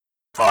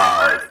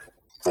5,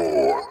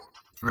 4,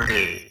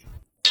 3,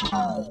 2,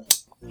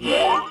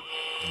 1,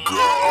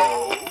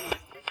 go.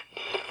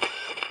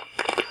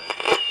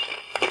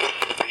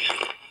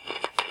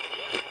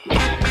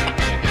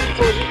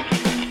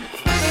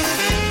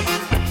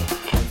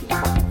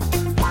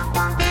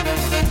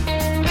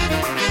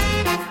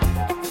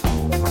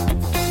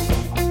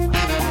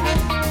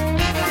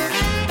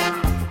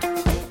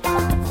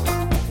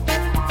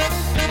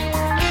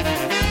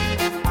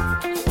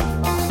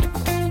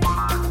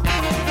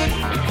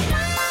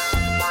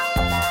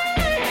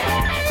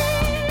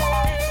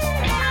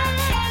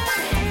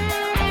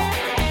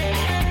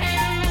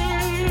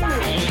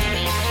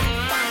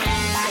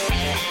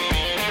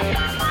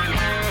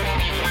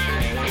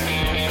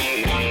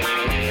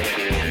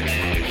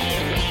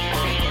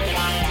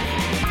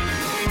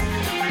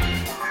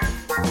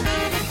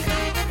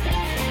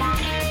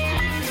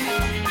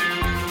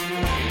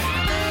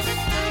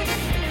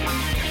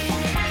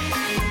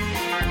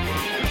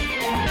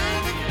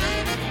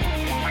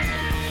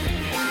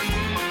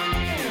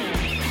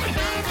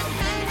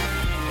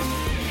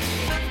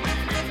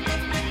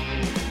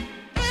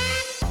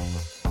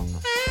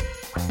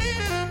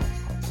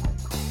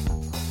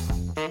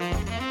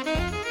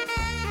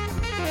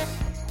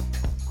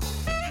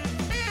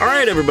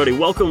 Alright everybody,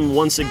 welcome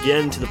once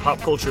again to the Pop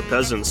Culture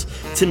Peasants.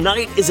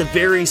 Tonight is a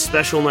very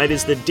special night.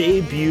 It's the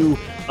debut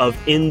of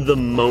In the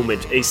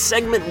Moment, a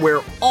segment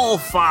where all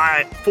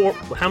four,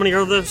 how many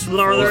are there?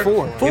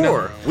 Four. Four. You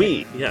know.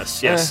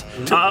 Yes. 3.5.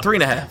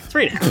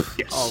 3.5,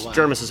 yes. Oh, wow.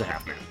 Jermis is a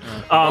half man.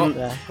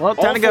 Well,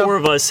 time All to go. four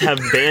of us have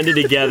banded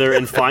together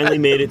and finally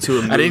made it to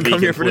a movie I didn't come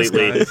here for this,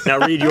 completely. guys. Now,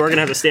 Reed, you are going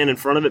to have to stand in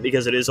front of it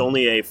because it is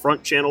only a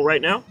front channel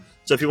right now.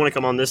 So if you want to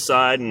come on this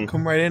side and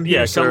Come right in here,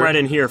 come sir. right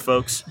in here,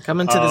 folks.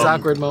 Come into this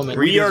awkward moment.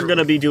 We are going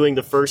to be doing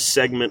the first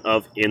segment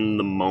of In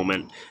the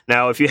Moment.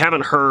 Now, if you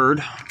haven't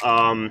heard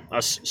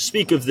us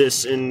speak of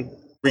this in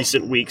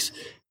recent weeks,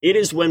 it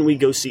is when we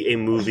go see a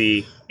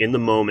movie in the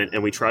moment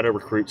and we try to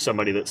recruit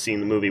somebody that's seen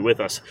the movie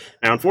with us.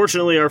 Now,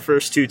 unfortunately, our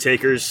first two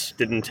takers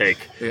didn't take.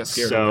 They got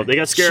scared so away. they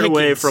got scared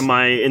away from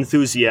my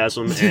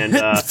enthusiasm, and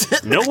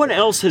no one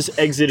else has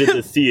exited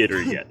the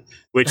theater yet,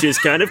 which is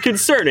kind of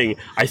concerning.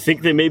 I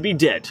think they may be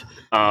dead.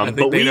 I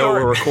think they know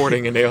we're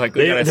recording, and they're like,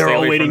 they're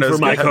all waiting for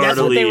my car That's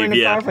to what they were leave. in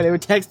the car for. They were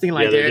texting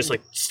like, They're just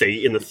like,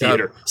 stay in the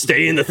theater.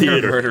 Stay in the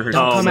theater. Murderers.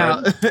 come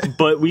out.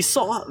 But we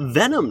saw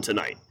Venom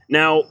tonight.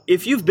 Now,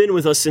 if you've been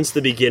with us since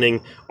the beginning,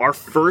 our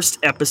first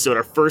episode,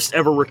 our first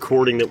ever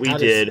recording that we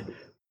did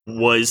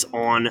was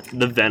on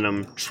the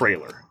Venom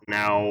trailer.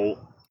 Now,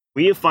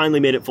 we have finally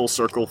made it full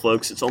circle,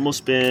 folks. It's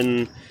almost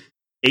been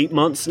 8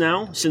 months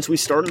now since we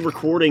started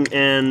recording,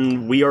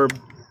 and we are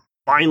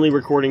finally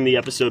recording the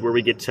episode where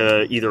we get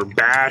to either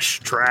bash,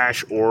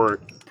 trash,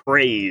 or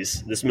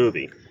praise this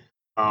movie.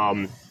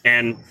 And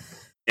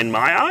in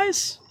my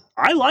eyes,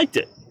 I liked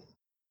it.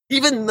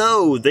 Even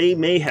though they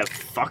may have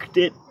fucked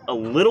it a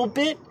little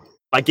bit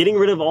by getting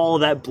rid of all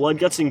of that blood,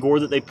 guts, and gore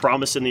that they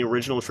promised in the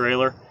original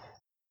trailer,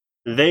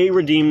 they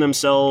redeemed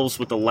themselves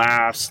with the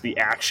laughs, the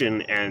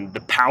action, and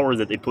the power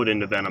that they put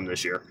into Venom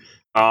this year.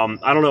 I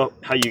don't know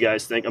how you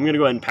guys think. I'm going to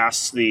go ahead and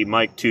pass the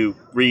mic to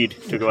Reed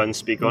to go ahead and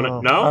speak on it.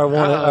 No? I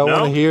want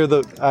No? to hear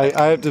the.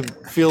 I have to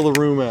feel the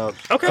room out.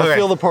 Okay. I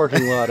feel the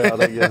parking lot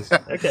out, I guess.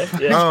 Okay.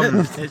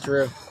 Yeah. It's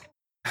real.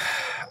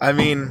 I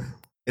mean,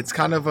 it's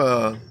kind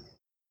of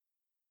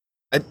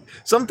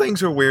some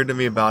things are weird to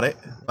me about it.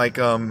 Like,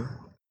 I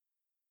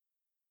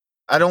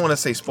don't want to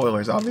say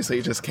spoilers. Obviously,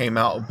 it just came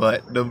out,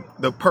 but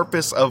the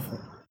purpose of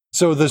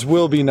So this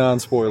will be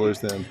non-spoilers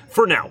then.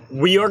 For now,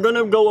 we are going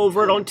to go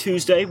over it on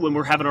Tuesday when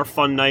we're having our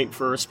fun night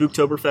for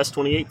Spooktoberfest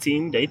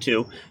 2018, day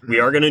 2. We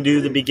are going to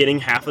do the beginning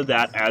half of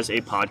that as a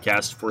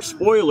podcast for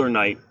spoiler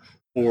night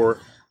for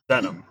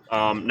Venom.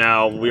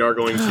 Now, we are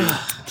going to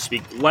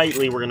speak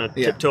lightly. We're going to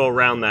tiptoe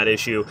around that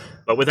issue.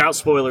 But without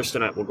spoilers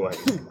tonight, we'll go ahead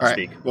and all right.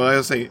 speak. Well, I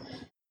would say,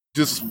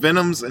 just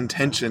Venom's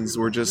intentions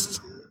were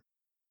just.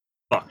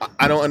 Fuck.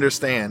 I don't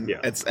understand. Yeah.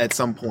 At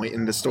some point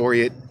in the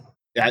story,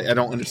 I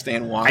don't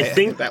understand why. I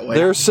think that way.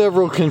 There are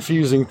several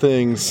confusing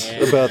things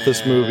about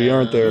this movie,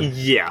 aren't there?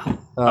 Yeah.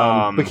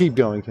 But keep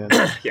going, Ken.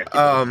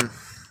 Yeah.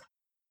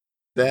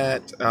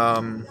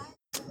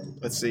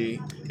 Let's see.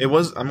 It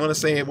was. I'm gonna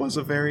say it was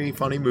a very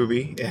funny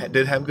movie. It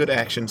did have good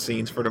action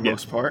scenes for the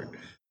most part.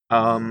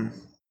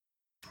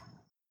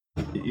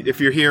 If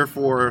you're here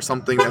for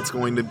something that's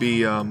going to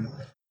be, oh,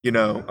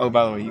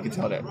 by the way, you can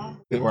tell that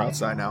we're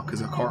outside now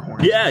because of car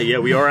horn. Yeah,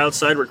 we are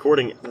outside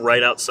recording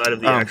right outside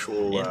of the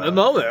actual The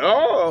moment.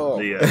 Oh.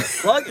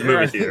 the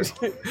movie theater.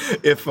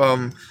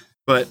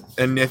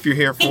 If you're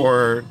here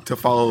to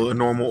follow a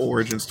normal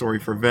origin story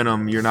for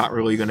Venom, you're not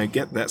really going to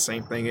get that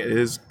same thing.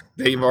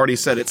 They've already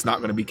said it's not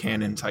going to be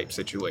canon type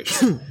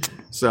situation.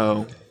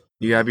 So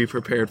you got to be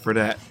prepared for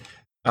that.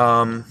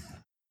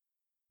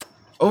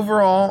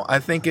 Overall, I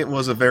think it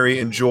was a very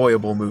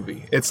enjoyable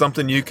movie. It's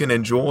something you can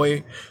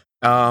enjoy.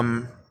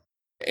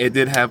 It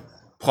did have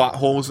plot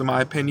holes, in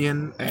my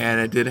opinion, and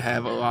it did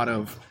have a lot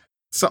of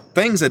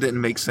things that didn't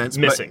make sense.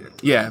 Missing.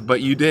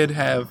 But you did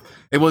have.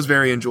 It was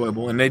very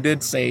enjoyable, and they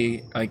did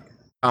say, like,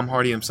 Tom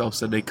Hardy himself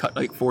said they cut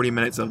like 40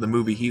 minutes of the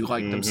movie he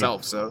liked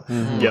himself. So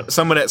Yep.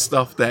 some of that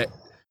stuff that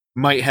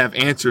might have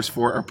answers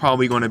for are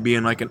probably going to be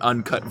in like an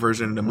uncut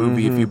version of the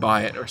movie if you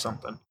buy it or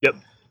something. Yep.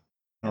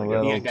 Oh, Yeah,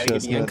 that'll gotta get the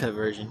chestnut. uncut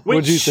version.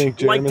 What'd you Which,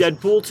 think, like James?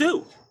 Deadpool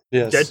 2.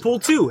 Yes.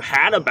 Deadpool 2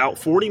 had about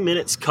 40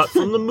 minutes cut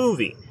from the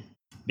movie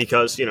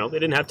because, they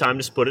didn't have time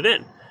to put it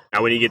in.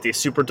 Now, when you get the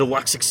Super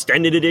Deluxe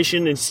Extended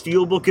Edition and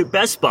Steelbook at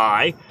Best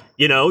Buy,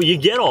 you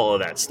get all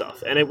of that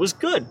stuff. And it was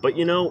good. But,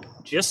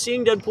 just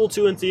seeing Deadpool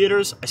 2 in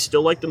theaters, I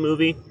still like the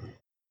movie.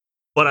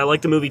 But I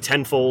like the movie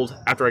tenfold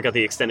after I got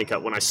the extended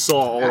cut when I saw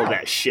all of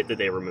that shit that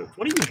they removed.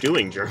 What are you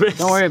doing, Jervis?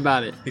 Don't worry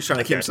about it. He's trying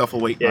to keep himself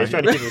awake. Yeah, he's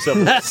trying to keep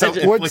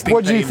himself...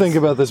 What'd you think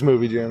about this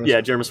movie, Jeremy?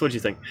 Yeah, Jermis, what'd you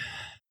think?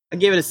 I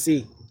gave it a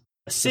C.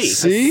 A C.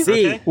 C?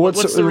 Okay.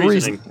 What's the the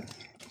reasoning? reason?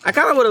 I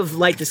kind of would have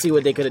liked to see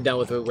what they could have done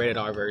with a rated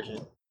R version,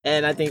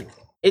 and I think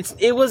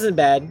it wasn't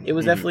bad. It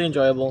was definitely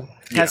enjoyable.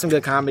 It had some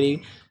good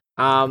comedy,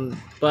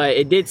 but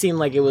it did seem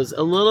like it was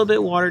a little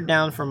bit watered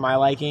down for my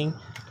liking.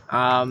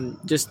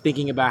 Just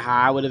thinking about how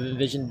I would have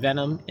envisioned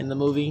Venom in the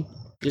movie,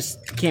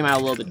 just came out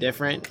a little bit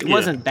different. It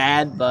wasn't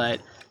bad,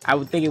 but I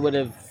would think it would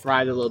have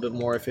thrived a little bit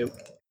more if it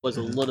was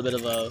a little bit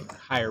of a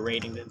higher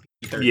rating than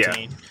 13.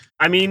 Yeah.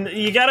 I mean,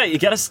 you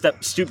gotta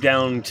stoop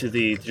down to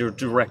the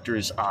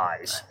director's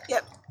eyes.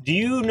 Yep. Do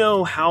you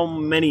know how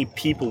many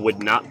people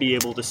would not be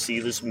able to see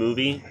this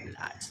movie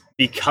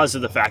because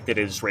of the fact that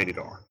it is rated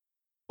R?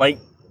 Like,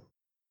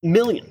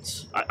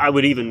 millions, I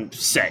would even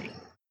say.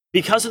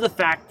 Because of the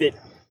fact that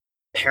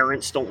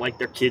parents don't like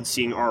their kids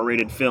seeing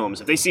R-rated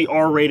films. If they see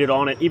R-rated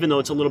on it, even though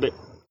it's a little bit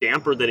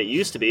damper than it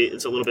used to be,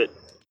 it's a little bit,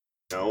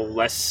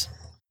 less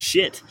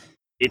shit.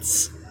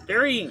 It's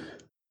very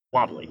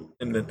wobbly.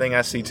 And the thing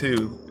I see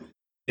too,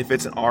 if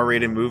it's an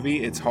R-rated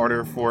movie, it's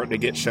harder for it to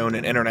get shown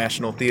in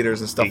international theaters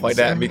and stuff like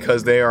that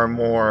because they are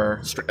more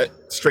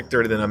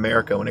stricter than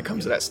America when it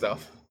comes to that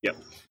stuff. Yep.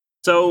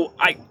 So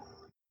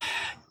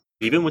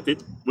even with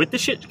the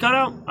shit cut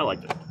out, I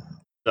liked it.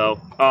 So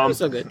It was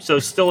so good. So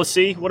still a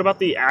C. What about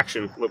the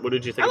action? What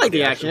did you think? I about like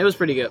the action. It was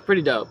pretty good,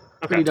 pretty dope,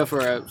 Okay. pretty dope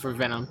for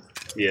Venom.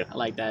 Yeah. I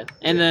like that.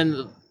 And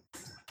then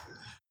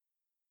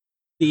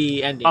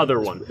the ending. Other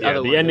one. Yeah,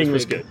 the ending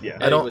was pretty good. Yeah.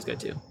 The ending was good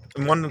too.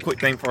 And one quick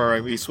thing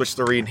before we switch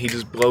to read, he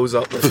just blows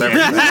up with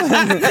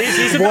everything.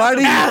 He's Why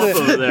do you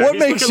over think? there. What He's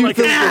makes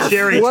looking you like a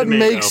cherry think? What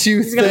tomato. makes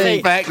you gonna The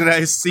think? fact that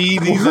I see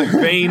these like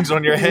veins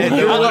on your head.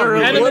 You're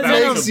literally Venom What is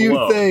Venom. makes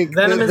you think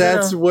Venom that is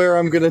that's Venom. where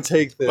I'm gonna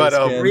take this? But,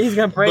 Ken? He's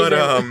gonna praise But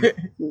him.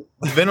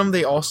 Venom,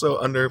 they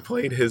also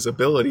underplayed his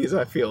abilities.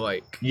 I feel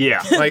like,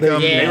 Yeah. like Yeah.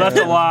 They left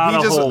a lot he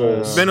of just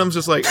holes. Venom's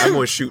just like I'm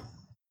gonna shoot.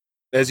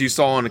 As you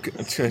saw on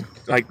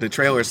the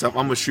trailer stuff,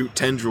 I'm gonna shoot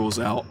tendrils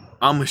out.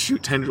 I'm gonna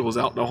shoot tendrils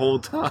out the whole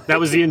time. That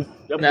was the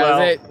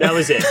that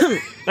was it.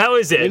 That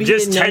was it. Maybe he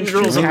Just didn't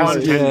know tendrils he was upon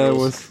doing yeah, it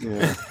tendrils. was.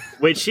 Yeah.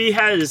 Which he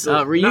has.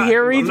 Were you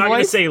here, I'm Reed's not going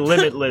to voice? say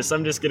limitless.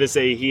 I'm just going to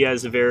say he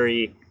has a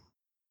very It's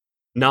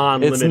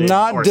non-limited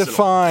not arsenal.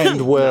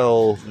 defined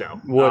well.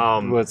 No.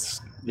 What's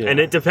yeah. And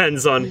it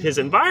depends on his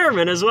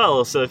environment as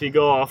well. So if you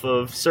go off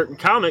of certain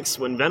comics,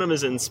 when Venom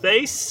is in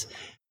space,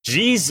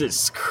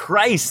 Jesus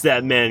Christ,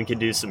 that man can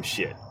do some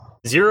shit.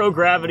 Zero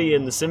gravity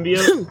in the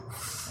symbiote.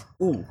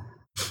 Ooh.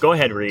 Go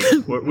ahead, Reed.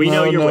 We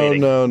know you're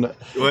waiting. No.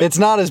 What? It's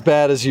not as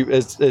bad as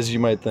you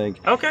might think.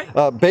 Okay.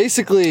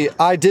 Basically,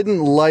 I didn't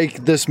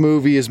like this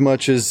movie as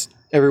much as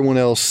everyone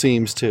else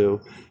seems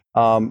to.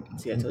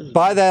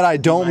 By that, I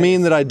don't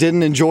mean that I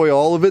didn't enjoy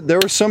all of it. There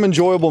were some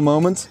enjoyable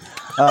moments.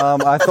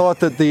 I thought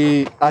that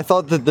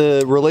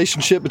the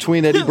relationship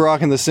between Eddie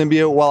Brock and the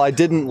symbiote, while I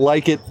didn't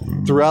like it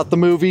throughout the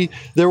movie,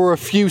 there were a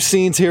few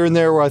scenes here and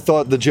there where I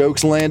thought the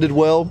jokes landed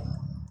well.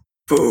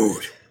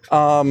 Food.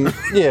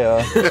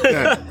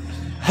 Yeah.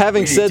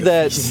 Having said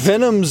that,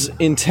 Venom's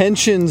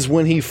intentions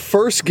when he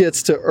first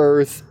gets to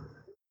Earth,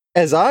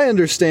 as I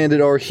understand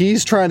it, are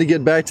he's trying to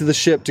get back to the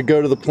ship to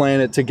go to the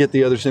planet to get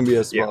the other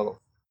symbiote bottle.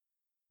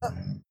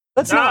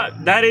 That's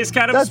not. That is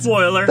kind of a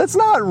spoiler. That's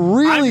not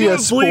really I'm a gonna bleep out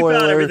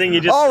spoiler. everything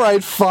you just All said.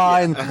 right,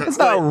 fine. It's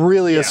not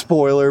really a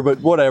spoiler,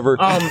 but whatever.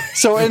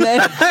 So anyway,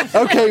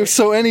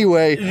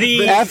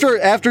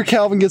 after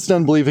Calvin gets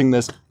done believing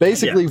this,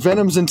 basically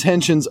Venom's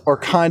intentions are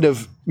kind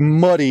of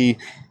muddy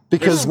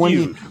because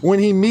when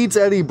he meets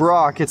Eddie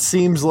Brock, it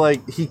seems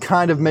like he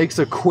kind of makes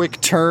a quick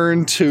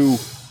turn to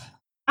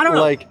I don't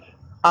know. like.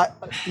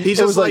 He's it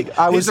just was like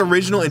I his was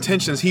original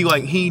intentions. He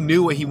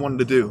knew what he wanted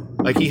to do.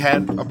 Like he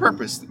had a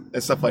purpose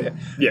and stuff like that.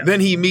 Yeah. Then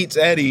he meets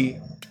Eddie,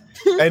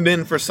 and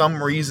then for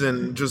some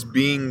reason, just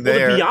being Well,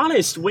 there, to be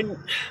honest, when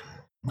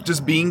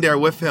just being there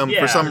with him,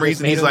 Yeah, for some just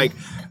reason, made he's him- like,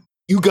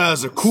 "You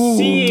guys are cool."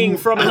 seeing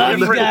from I a love you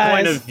different guys.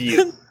 point of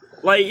view,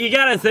 like you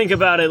got to think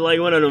about it.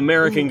 Like when an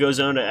American goes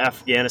on to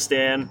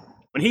Afghanistan,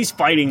 when he's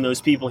fighting those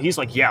people, he's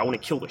like, "Yeah, I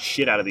want to kill the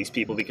shit out of these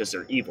people because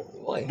they're evil."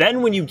 Boy.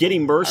 Then when you get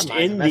immersed That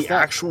mind's in messed the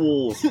up.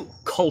 actual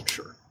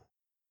culture,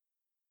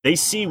 they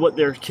see what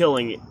they're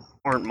killing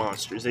aren't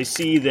monsters. They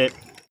see that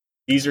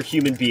These are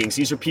human beings.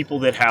 These are people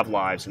that have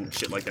lives and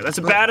shit like that. That's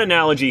a bad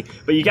analogy,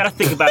 but you got to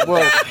think about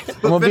it.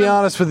 I'm gonna be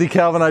honest with you,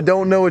 Calvin. I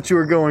don't know what you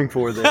were going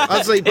for there. I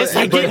was like, It's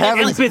like But getting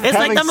having, empathy. It's like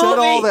having the said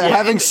all movie. that,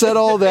 having said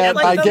all that,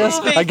 like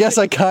the movie. I guess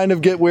I kind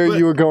of get where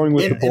you were going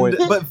with the point.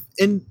 But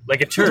in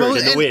Like a turd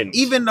in the wind.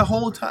 even the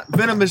whole time,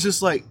 Venom is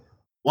just like,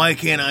 why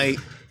can't I?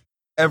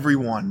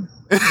 Everyone,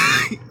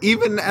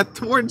 even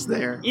towards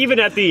there. Even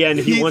at the end,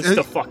 he He- wants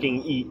to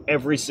fucking eat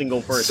every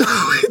single person.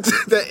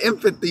 The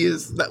empathy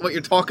is that what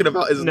you're talking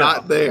about is No.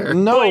 not there.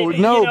 No, But,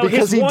 no, you know,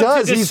 because his he want to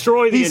does.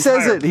 destroy the He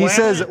says entire it. He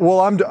says, planet.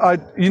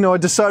 "Well, I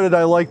decided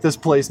I like this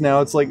place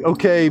now." It's like,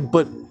 okay,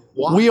 but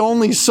Why? we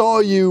only saw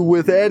you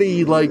with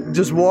Eddie, like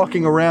just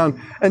walking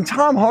around. And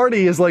Tom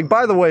Hardy is like,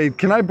 by the way,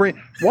 can I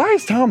bring? Why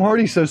is Tom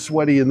Hardy so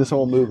sweaty in this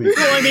whole movie? Well,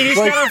 I mean, he's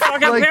got a fucking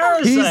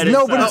parasite.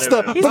 but it's inside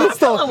the of him. but it's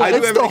the I do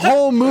it's the everything.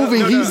 whole movie.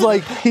 No. He's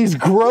like he's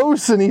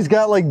gross and he's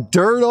got like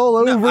dirt all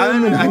over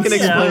him. And I can it's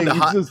explain the like,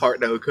 hot it's just- part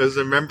though, because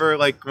remember,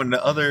 like when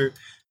the other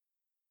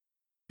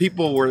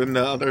people were in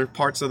the other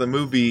parts of the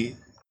movie,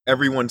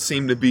 everyone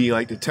seemed to be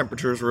like the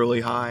temperature's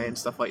really high and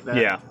stuff like that.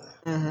 Yeah.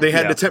 They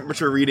had Yeah. the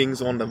temperature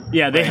readings on them.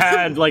 Yeah, they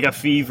had like a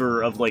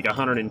fever of like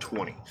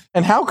 120.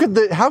 And how could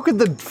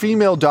the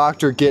female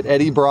doctor get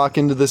Eddie Brock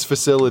into this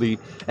facility?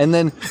 And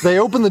then they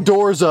open the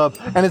doors up,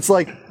 and it's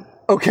like,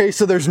 okay,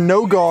 so there's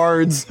no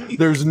guards,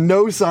 there's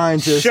no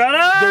scientists. Shut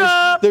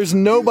up! There's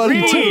nobody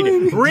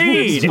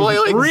Read!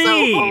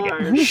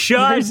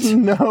 Shut There's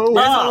no.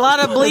 There's a lot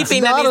of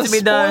bleeping that not needs a to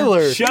be done.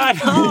 spoiler.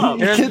 Shut up!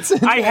 It gets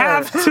in I there.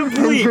 have to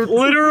bleep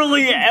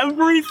literally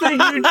everything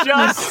you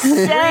just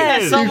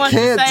said. so You much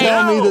can't to say.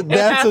 tell me that It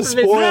that's a has to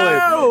be- spoiler.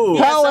 No!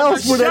 How so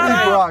else much- would Shut Eddie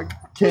up. Brock?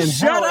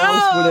 Shut How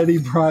else up. would Eddie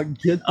Brock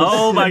get the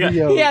Oh my God.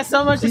 symbiote? He has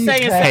so much to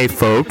say. in Hey 60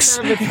 folks,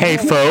 seconds. hey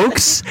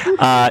folks,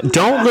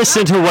 don't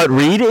listen to what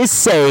Reed is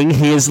saying.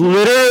 He is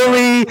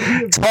literally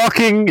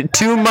talking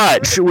too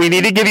much. We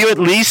need to give you at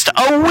least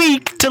a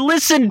week to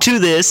listen to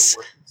this.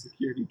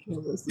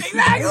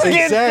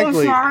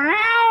 Exactly.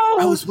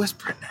 I was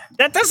whispering that.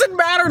 That doesn't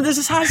matter. This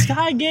is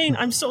high gain.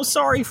 I'm so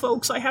sorry,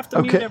 folks. I have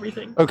to mute Okay.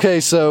 everything. Okay,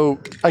 so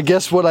I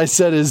guess what I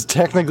said is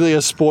technically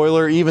a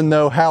spoiler, even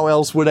though how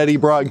else would Eddie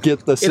Brock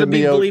get the It'll be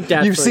symbiote? bleeped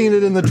out You've for seen you.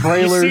 it in the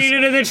trailers. You've seen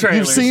it in the trailers.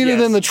 You've seen it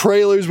yes. in the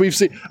trailers. We've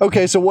seen.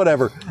 Okay, so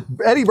whatever.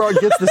 Eddie Brock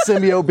gets the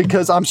symbiote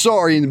because I'm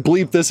sorry, and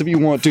bleep this if you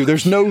want to.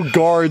 There's no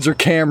guards or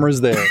cameras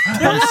there.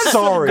 I'm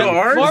sorry.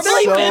 guards. More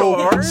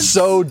bleeping.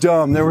 So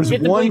dumb. There was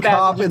Get the one bleep out,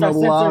 cop just in the start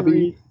censoring lobby,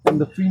 Reed. and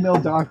the female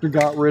doctor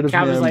got rid of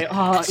Calvin's him. like,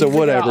 oh, so you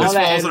figured out whatever. all that Falls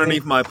editing.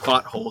 underneath my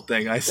plot hole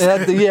thing. I And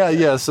said.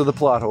 yeah. So the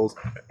plot holes.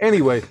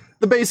 Anyway,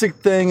 the basic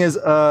thing is,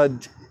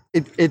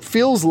 it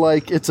feels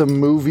like it's a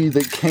movie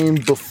that came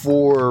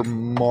before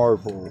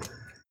Marvel.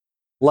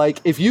 Like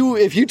if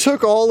you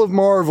took all of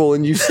Marvel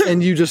and you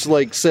just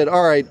like said,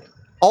 all right,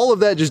 all of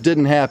that just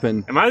didn't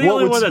happen. Am I the what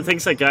only would one s- that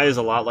thinks that guy is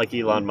a lot like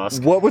Elon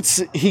Musk? What would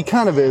he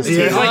kind of is?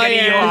 Yeah. He's like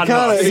an Elon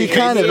Musk. He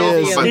kind of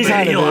is. He's He an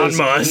kind of Elon is.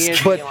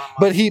 Musk.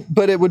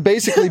 But it would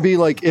basically be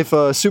like if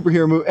a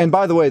superhero movie. And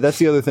by the way, that's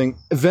the other thing.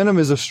 Venom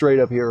is a straight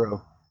up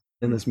hero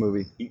in this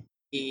movie.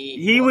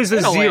 He was a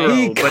In a way. zero,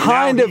 He but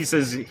kind now of- he's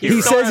a He hero.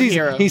 says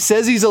hero. he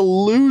says he's a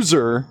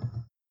loser,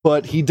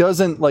 but he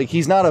doesn't like.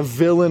 He's not a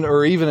villain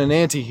or even an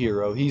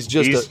anti-hero. He's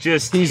just He's a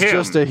just he's him.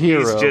 just a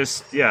hero. He's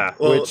just yeah.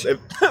 Well, Which- if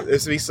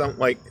this be something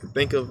like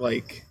think of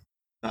like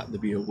not to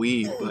be a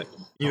weeb, but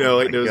you know,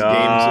 like my those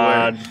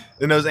God. games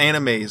where in those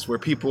animes where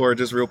people are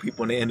just real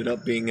people and they ended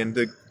up being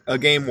into a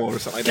game world or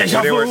something like that.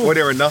 Deja vu. Where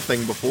they were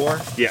nothing before.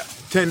 Yeah.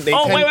 They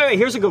Wait.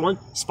 Here's a good one.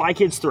 Spy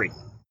Kids 3.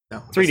 No,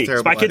 that's 3D. a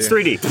terrible Spy Kids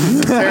idea.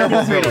 3D. Terrible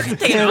 3D.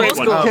 Taking it Great old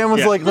one. school. Cam was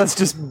yeah. like, let's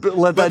just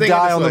let But that think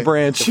die of on it the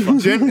this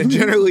way. branch.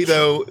 Generally,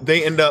 though,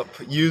 they end up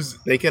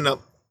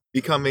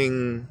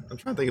becoming. I'm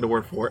trying to think of the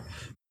word for it.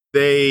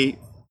 They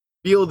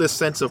feel this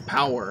sense of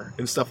power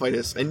and stuff like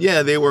this. And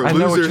yeah, they were I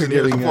know what losers you're in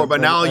years getting before, at.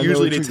 but now I know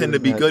usually what they you're tend to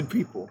be getting at. good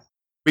people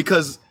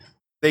because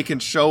they can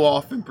show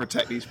off and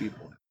protect these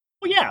people.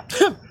 Well, yeah.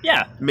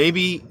 Yeah.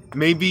 Maybe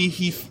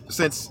he,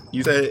 since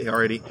you said it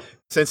already,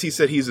 since he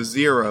said he's a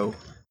zero,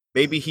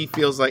 maybe he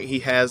feels like he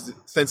has,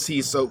 since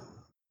he's so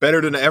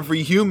better than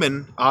every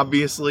human,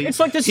 obviously. It's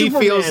like the he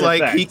Superman feels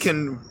like effect. he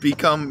can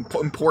become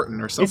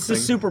important or something. It's the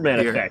Superman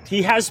here. effect.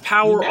 He has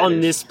power on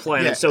this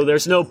planet, Yeah. so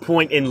there's no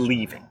point in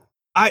leaving.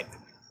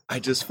 I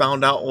just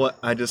found out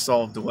I just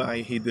solved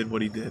why he did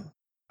what he did.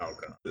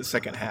 Okay. The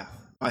second half.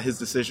 Why his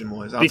decision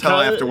was. I'll tell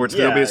afterwards.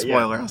 It'll be a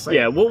spoiler. I'll say.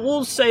 Yeah,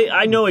 we'll say.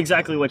 I know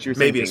exactly what you're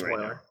Maybe a thinking.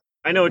 spoiler. Right now.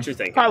 I know what you're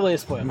thinking. Probably a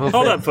spoiler.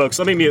 Hold up, folks.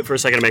 Let me mute for a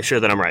second to make sure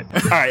that I'm right.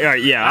 All right.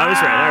 Yeah, I was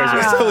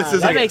right. So it's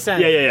just That like- makes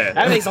sense. Yeah.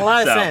 That makes a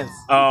lot of So, sense.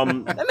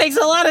 Um, That makes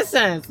a lot of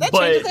sense. That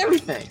But- changes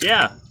everything.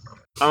 yeah.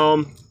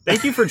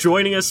 Thank you for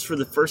joining us for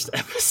the first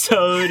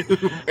episode. Is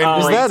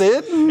that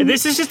it?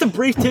 This is just a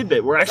brief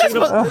tidbit. We're actually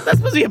gonna. That's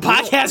supposed to be a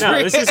podcast. No,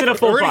 Rick. this isn't a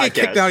full We're gonna podcast.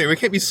 get kicked out here. We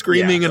can't be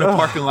screaming in a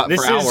parking lot This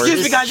for is- hours.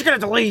 Excuse me, guys. You're gonna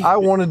have to leave. I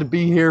wanted to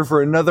be here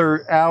for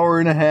another hour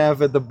and a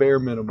half at the bare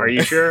minimum. Are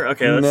you sure?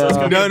 Okay, let's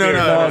go get No, a no, beer.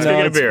 no, Let's go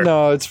get a beer.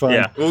 No, it's fine.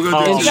 Yeah. We'll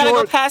go do In You gotta go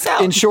short- pass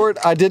out. In short,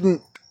 I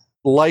didn't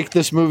like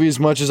this movie as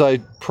much as I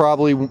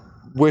probably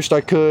wished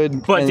I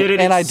could. But did it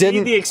and I exceed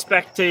didn't, the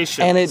expectations?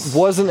 and it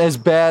wasn't as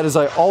bad as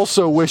I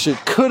also wish it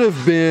could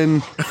have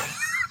been.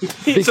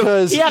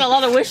 Because He had a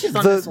lot of wishes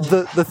on this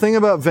one. the thing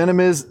about Venom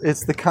is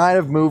it's the kind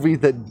of movie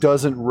that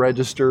doesn't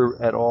register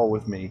at all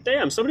with me.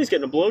 Damn, somebody's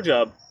getting a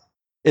blowjob.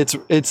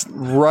 It's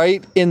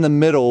right in the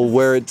middle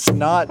where it's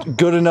not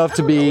good enough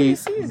to be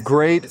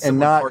great and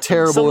not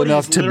terrible Somebody's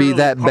enough to be literally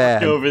that parked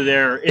bad. Over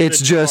there in It's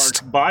the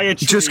just dark by a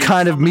tree. just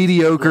kind of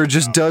mediocre,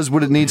 just does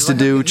what it needs to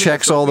do,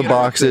 checks all the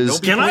boxes.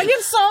 Can I get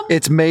some?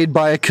 It's made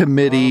by a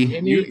committee.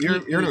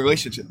 You're in a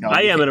relationship. No,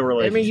 I am in a I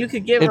relationship. mean, you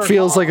could give her It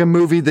feels like a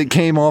movie that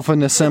came off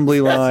an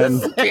assembly line.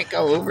 You can't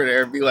go over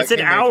there and be like, It's an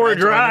 "Hey, man, hour can I join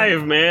you?"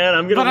 drive, man.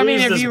 I'm gonna But I mean,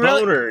 lose if this you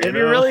boner. really, if know?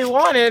 you really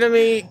want it, I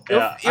mean,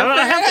 Yeah. I don't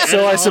have to So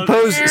I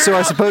edit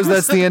all suppose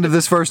that's the end of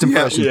this first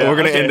impression. Yeah, We're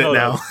gonna okay, end it hold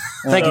now. on.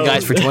 Thank you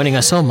guys for joining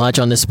us so much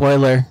on this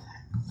spoiler.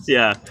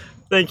 Yeah.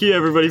 Thank you,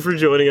 everybody, for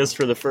joining us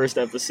for the first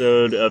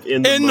episode of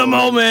In the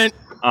Moment.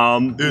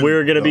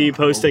 We're going to be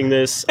posting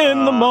this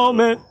In the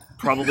moment.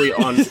 probably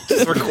on.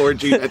 Just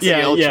record you. That's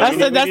Yeah, the outro. yeah. That's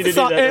the we need to do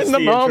song. that. That's In the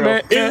the intro.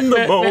 moment. In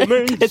the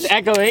moment. It's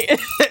echoing.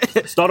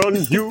 It's not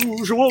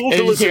unusual to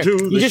You listen hear- to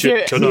you the just shit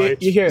hear, tonight.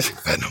 you hear.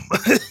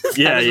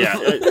 Yeah,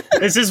 yeah.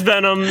 This is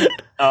Venom,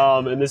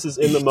 and this is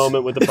In the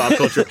Moment with the Pop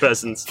Culture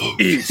Peasants.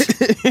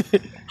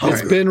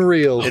 It's been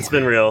real. It's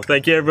been real.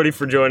 Thank you, everybody,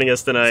 for joining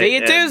us tonight. See you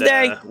and,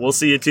 Tuesday. We'll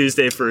see you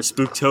Tuesday for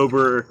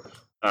Spooktober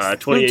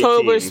 2018.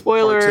 October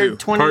spoiler Part two.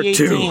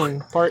 2018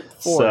 part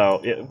 4.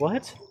 So, yeah,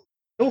 what?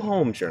 Go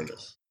home,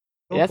 Jervis.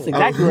 Go That's home.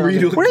 exactly what I'm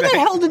doing. Where the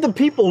hell did the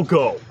people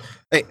go?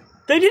 Hey,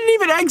 They didn't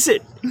even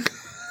exit.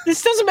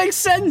 This doesn't make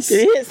sense.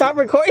 Did he stop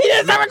recording? He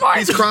didn't stop recording.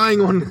 he's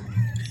crying on.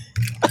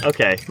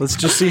 Okay. Let's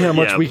just see how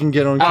much Yeah. we can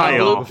get on Bye, camera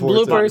y'all. before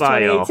it's Bloopers Bye,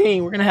 y'all.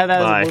 2018. We're gonna have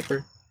that Bye. as a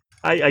blooper.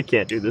 I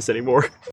can't do this anymore.